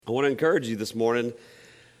I want to encourage you this morning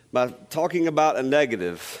by talking about a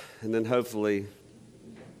negative and then hopefully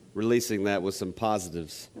releasing that with some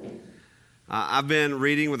positives. I've been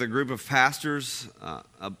reading with a group of pastors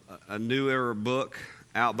a newer book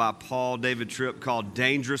out by Paul David Tripp called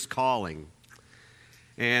Dangerous Calling.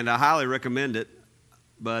 And I highly recommend it,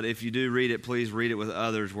 but if you do read it, please read it with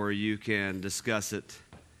others where you can discuss it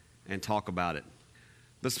and talk about it.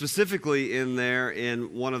 But specifically in there,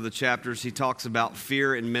 in one of the chapters, he talks about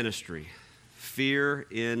fear in ministry. Fear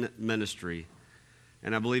in ministry.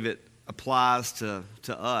 And I believe it applies to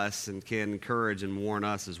us and can encourage and warn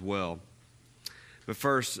us as well. But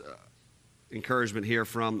first, encouragement here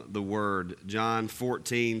from the Word. John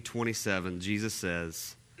 14:27, Jesus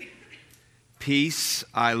says, "Peace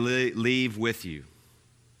I leave with you.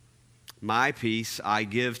 My peace I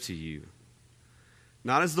give to you.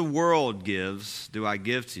 Not as the world gives, do I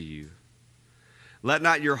give to you. Let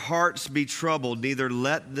not your hearts be troubled, neither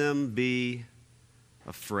let them be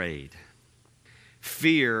afraid."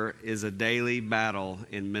 Fear is a daily battle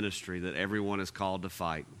in ministry that everyone is called to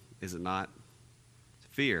fight, is it not?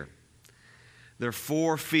 Fear. There are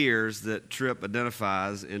 4 fears that Tripp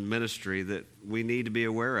identifies in ministry that we need to be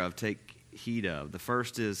aware of, take heed of. The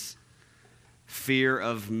first is fear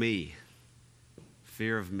of me.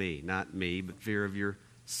 Fear of me, not me, but fear of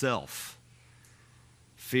yourself.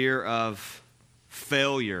 Fear of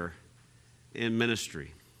failure in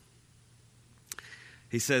ministry.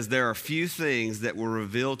 He says there are few things that will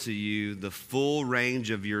reveal to you the full range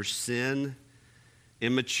of your sin,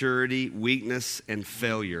 immaturity, weakness, and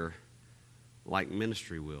failure like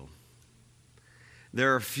ministry will.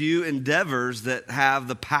 There are few endeavors that have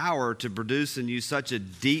the power to produce in you such a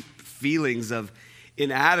deep feelings of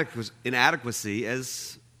inadequacy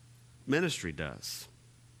as ministry does.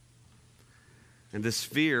 And this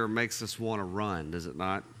fear makes us want to run, does it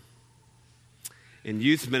not? In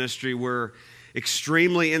youth ministry, we're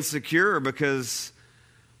extremely insecure because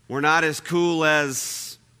we're not as cool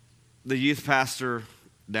as the youth pastor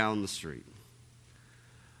down the street.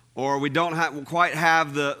 Or we don't quite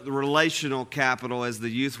have the relational capital as the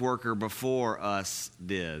youth worker before us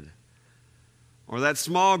did. Or that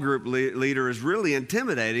small group leader is really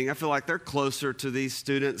intimidating. I feel like they're closer to these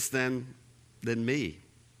students than me.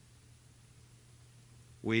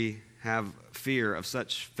 We have fear of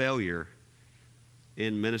such failure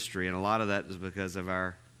in ministry, and a lot of that is because of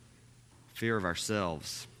our fear of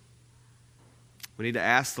ourselves. We need to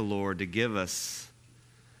ask the Lord to give us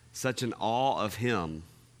such an awe of Him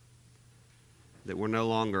that we're no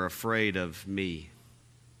longer afraid of me.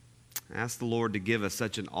 Ask the Lord to give us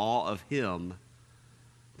such an awe of Him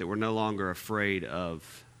that we're no longer afraid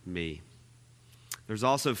of me. There's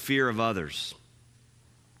also fear of others.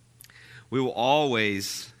 We will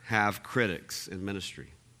always have critics in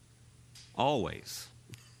ministry. Always.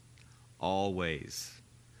 Always.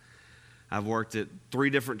 I've worked at 3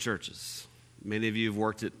 different churches. Many of you have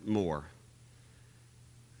worked at more.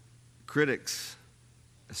 Critics,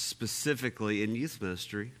 specifically in youth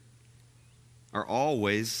ministry, are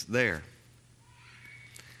always there.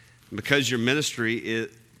 Because your ministry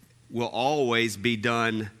will always be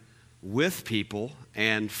done with people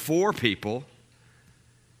and for people,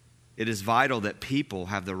 it is vital that people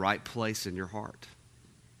have the right place in your heart.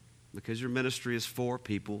 Because your ministry is for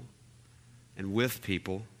people and with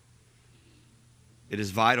people, it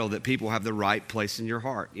is vital that people have the right place in your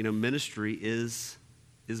heart. You know, ministry is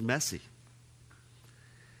messy.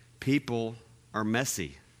 People are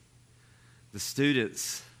messy. The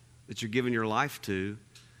students that you're giving your life to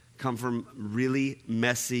come from really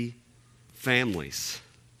messy families.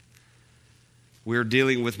 We're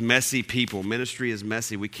dealing with messy people. Ministry is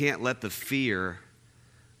messy. We can't let the fear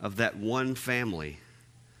of that one family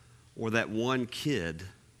or that one kid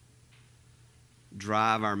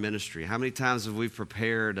drive our ministry. How many times have we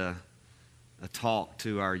prepared a talk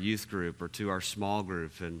to our youth group or to our small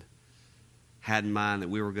group and had in mind that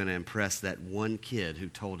we were going to impress that one kid who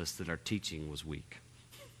told us that our teaching was weak?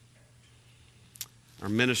 Our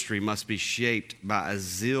ministry must be shaped by a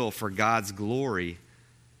zeal for God's glory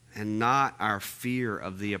and not our fear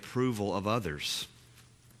of the approval of others.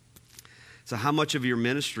 So how much of your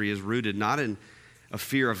ministry is rooted not in a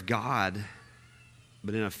fear of God,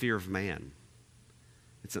 but in a fear of man?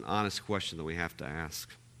 It's an honest question that we have to ask.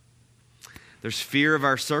 There's fear of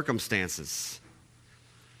our circumstances.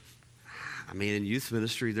 I mean, in youth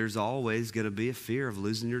ministry, there's always going to be a fear of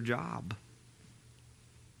losing your job.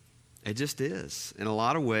 It just is. In a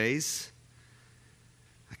lot of ways,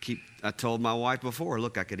 I told my wife before,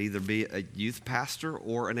 look, I could either be a youth pastor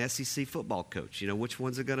or an SEC football coach. You know, which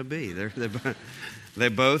one's it going to be? They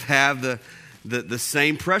both have the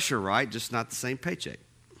same pressure, right? Just not the same paycheck.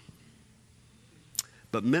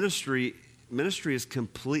 But ministry is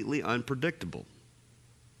completely unpredictable.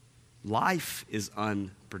 Life is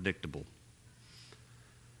unpredictable.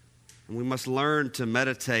 And we must learn to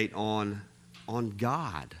meditate on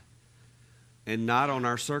God and not on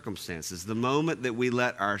our circumstances. The moment that we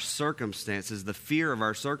let our circumstances, the fear of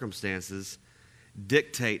our circumstances,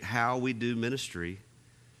 dictate how we do ministry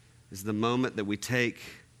is the moment that we take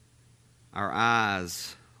our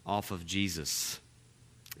eyes off of Jesus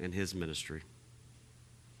and his ministry.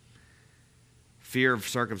 Fear of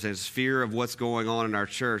circumstances, fear of what's going on in our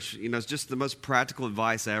church. You know, it's just the most practical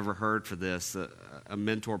advice I ever heard for this. A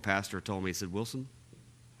mentor pastor told me, he said, Wilson,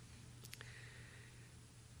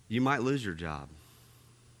 you might lose your job.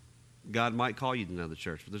 God might call you to another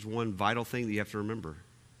church, but there's one vital thing that you have to remember.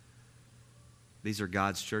 These are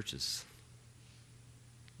God's churches.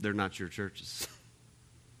 They're not your churches.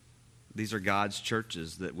 These are God's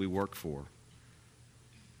churches that we work for.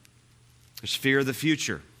 There's fear of the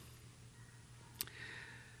future.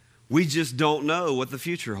 We just don't know what the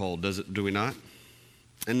future holds, do we not?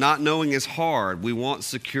 And not knowing is hard. We want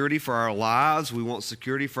security for our lives. We want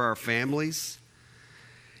security for our families.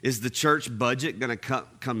 Is the church budget going to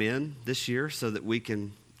come in this year so that we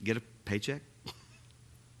can get a paycheck?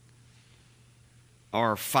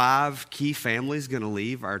 Are 5 key families going to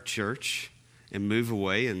leave our church and move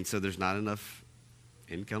away, and so there's not enough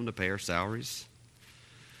income to pay our salaries?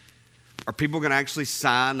 Are people going to actually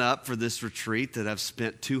sign up for this retreat that I've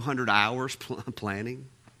spent 200 hours planning?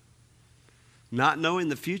 Not knowing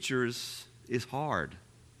the future is hard.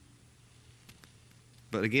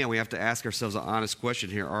 But again, we have to ask ourselves an honest question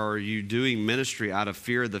here. Are you doing ministry out of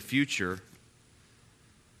fear of the future?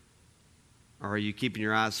 Or are you keeping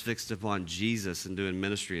your eyes fixed upon Jesus and doing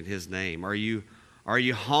ministry in his name? Are you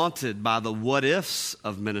haunted by the what-ifs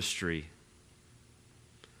of ministry?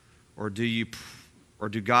 Or do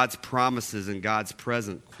God's promises and God's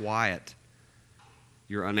presence quiet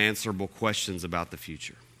your unanswerable questions about the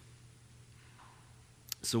future?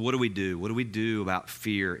 So what do we do? What do we do about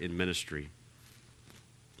fear in ministry?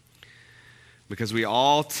 Because we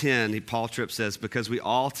all tend, Paul Tripp says, because we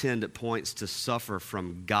all tend at points to suffer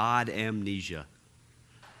from God amnesia.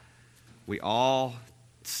 We all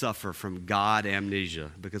suffer from God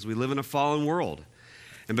amnesia because we live in a fallen world.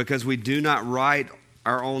 And because we do not write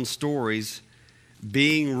our own stories,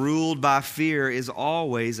 being ruled by fear is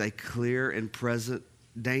always a clear and present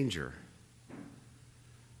danger.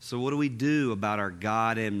 So what do we do about our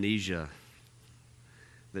God amnesia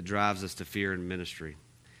that drives us to fear in ministry?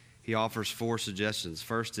 He offers 4 suggestions.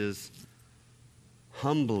 First is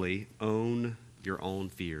humbly own your own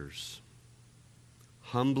fears.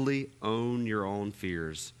 Humbly own your own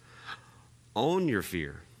fears. Own your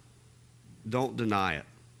fear. Don't deny it.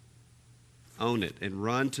 Own it and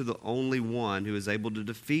run to the only one who is able to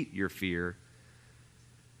defeat your fear,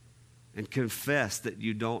 and confess that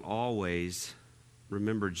you don't always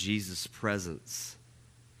remember Jesus' presence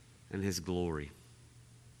and his glory.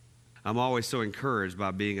 I'm always so encouraged by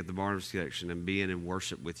being at the Barnabas Connection and being in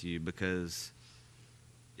worship with you because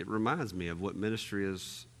it reminds me of what ministry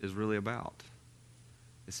is really about.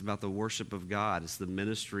 It's about the worship of God. It's the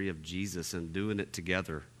ministry of Jesus and doing it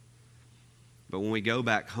together. But when we go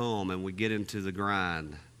back home and we get into the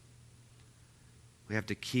grind, we have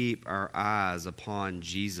to keep our eyes upon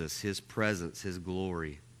Jesus, his presence, his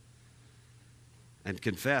glory, and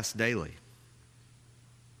confess daily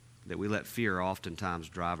that we let fear oftentimes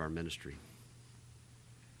drive our ministry.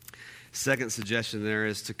 Second suggestion there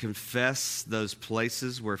is to confess those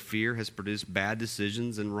places where fear has produced bad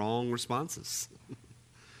decisions and wrong responses.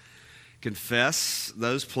 Confess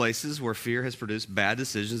those places where fear has produced bad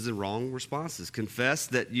decisions and wrong responses. Confess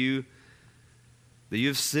that you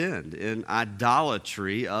have sinned in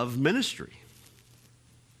idolatry of ministry.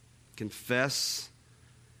 Confess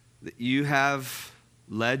that you have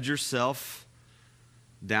led yourself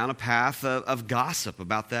down a path of gossip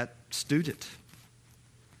about that student.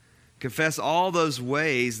 Confess all those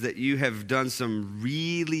ways that you have done some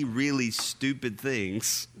really, really stupid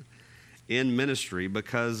things in ministry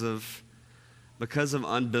because of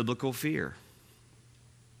unbiblical fear.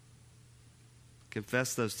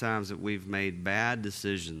 Confess those times that we've made bad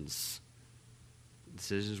decisions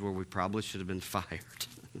where we probably should have been fired.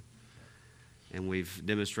 And we've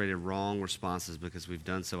demonstrated wrong responses because we've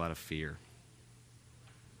done so out of fear.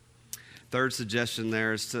 Third suggestion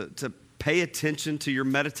there is to pay attention to your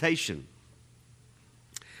meditation.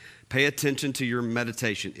 Pay attention to your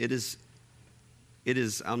meditation. It is,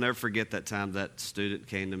 I'll never forget that time that student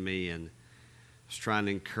came to me and was trying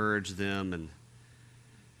to encourage them and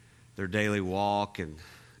their daily walk and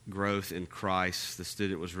growth in Christ. The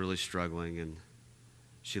student was really struggling, and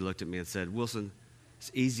she looked at me and said, Wilson, It's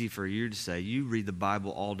easy for you to say, you read the Bible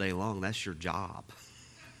all day long. That's your job.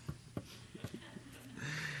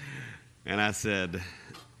 And I said,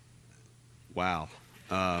 wow.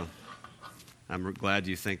 I'm glad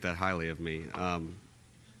you think that highly of me.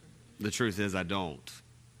 The truth is I don't.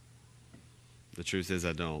 The truth is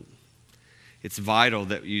I don't. It's vital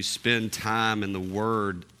that you spend time in the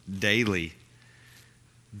Word daily,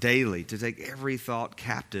 to take every thought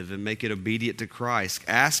captive and make it obedient to Christ.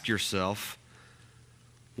 Ask yourself,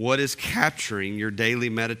 what is capturing your daily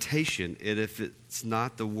meditation, and if it's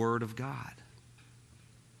not the Word of God?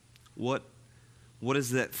 What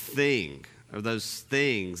is that thing, or those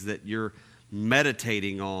things that you're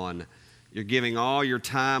meditating on, you're giving all your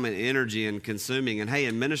time and energy and consuming? And hey,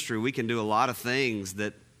 in ministry, we can do a lot of things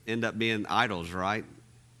that end up being idols, right?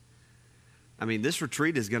 I mean, this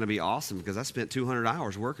retreat is going to be awesome because I spent 200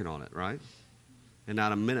 hours working on it, right? And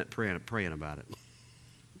not a minute praying about it.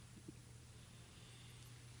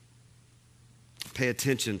 Pay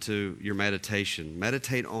attention to your meditation.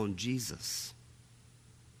 Meditate on Jesus,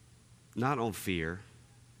 not on fear,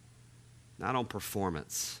 not on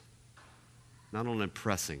performance, not on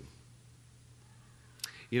impressing.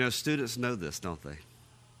 You know, students know this, don't they?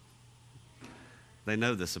 They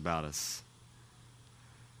know this about us.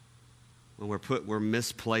 When we're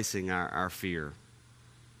misplacing our fear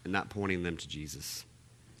and not pointing them to Jesus.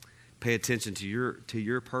 Pay attention to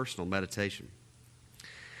your personal meditation.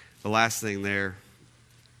 The last thing there,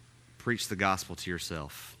 preach the gospel to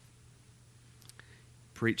yourself.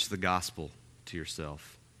 Preach the gospel to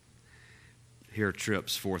yourself. Here are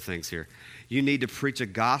Tripp's 4 things here. You need to preach a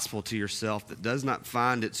gospel to yourself that does not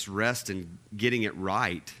find its rest in getting it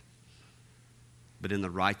right, but in the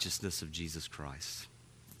righteousness of Jesus Christ.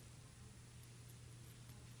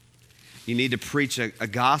 You need to preach a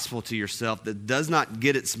gospel to yourself that does not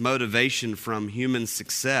get its motivation from human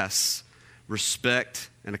success, respect,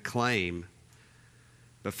 and acclaim,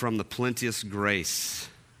 but from the plenteous grace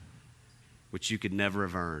which you could never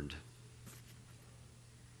have earned.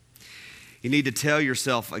 You need to tell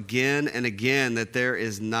yourself again and again that there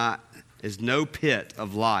is no pit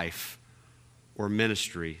of life or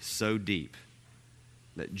ministry so deep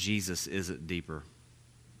that Jesus isn't deeper.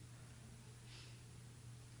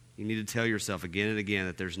 You need to tell yourself again and again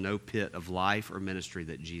that there's no pit of life or ministry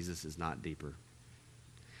that Jesus is not deeper.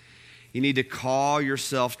 You need to call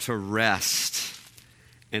yourself to rest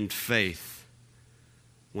and faith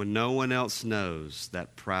when no one else knows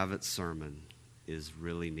that private sermon is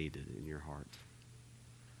really needed in your heart.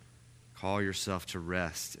 Call yourself to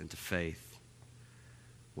rest and to faith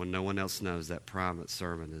when no one else knows that private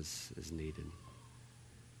sermon is needed.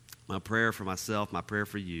 My prayer for myself, my prayer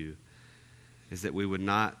for you, is that we would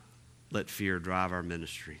not let fear drive our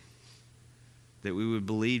ministry. That we would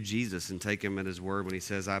believe Jesus and take him at his word when he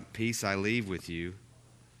says, peace I leave with you.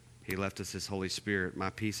 He left us his Holy Spirit. My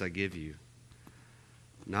peace I give you.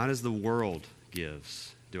 Not as the world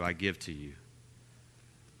gives, do I give to you.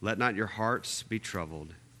 Let not your hearts be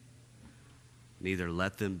troubled, neither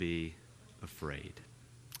let them be afraid.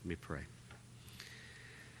 Let me pray.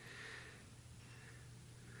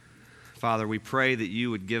 Father, we pray that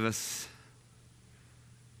you would give us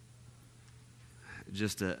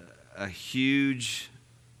just a huge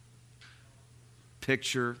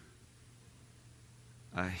picture,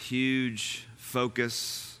 a huge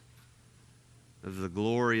focus of the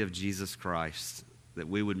glory of Jesus Christ, that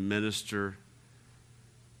we would minister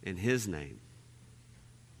in his name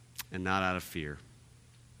and not out of fear.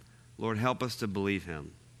 Lord, help us to believe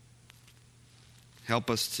him. Help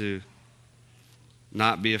us to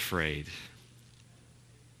not be afraid,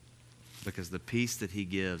 because the peace that he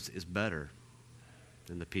gives is better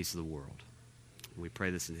than the peace of the world. And we pray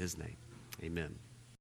this in his name. Amen.